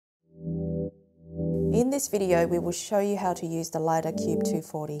In this video, we will show you how to use the LiDAR Qube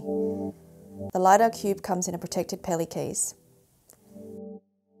 240. The LiDAR Qube comes in a protected Peli case.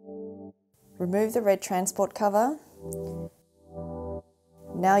 Remove the red transport cover.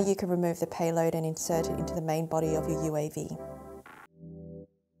 Now you can remove the payload and insert it into the main body of your UAV.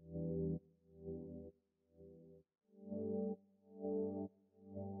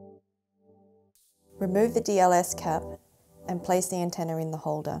 Remove the DLS cap and place the antenna in the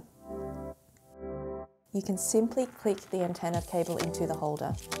holder. You can simply click the antenna cable into the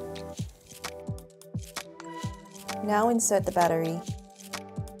holder. Now insert the battery.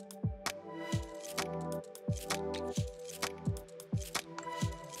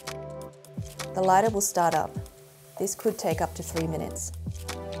 The LiDAR will start up. This could take up to 3 minutes.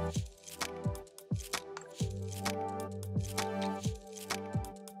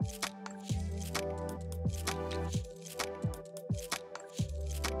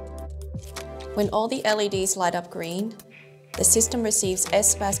 When all the LEDs light up green, the system receives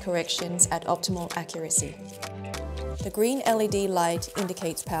S-pass corrections at optimal accuracy. The green LED light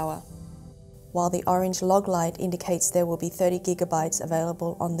indicates power, while the orange log light indicates there will be 30 GB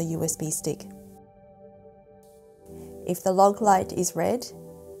available on the USB stick. If the log light is red,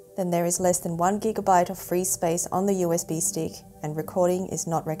 then there is less than 1 GB of free space on the USB stick and recording is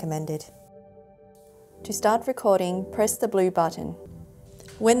not recommended. To start recording, press the blue button.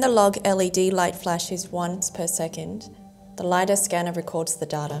 When the log LED light flashes once per second, the LiDAR scanner records the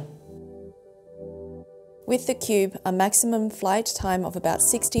data. With the Qube, a maximum flight time of about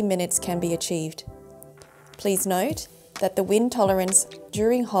 60 minutes can be achieved. Please note that the wind tolerance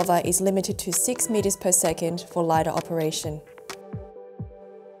during hover is limited to 6 meters per second for LiDAR operation.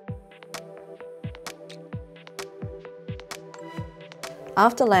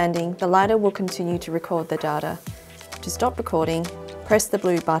 After landing, the LiDAR will continue to record the data. To stop recording, press the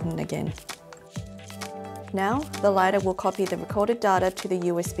blue button again. Now, the LiDAR will copy the recorded data to the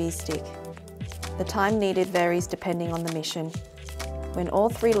USB stick. The time needed varies depending on the mission. When all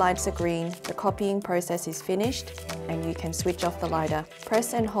 3 lights are green, the copying process is finished and you can switch off the LiDAR.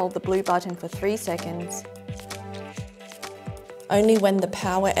 Press and hold the blue button for 3 seconds. Only when the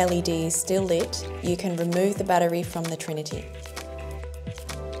power LED is still lit, you can remove the battery from the Trinity.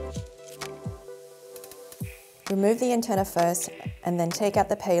 Remove the antenna first and then take out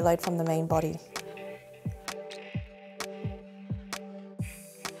the payload from the main body.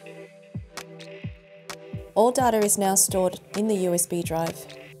 All data is now stored in the USB drive.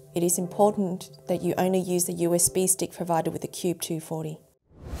 It is important that you only use the USB stick provided with the Qube 240.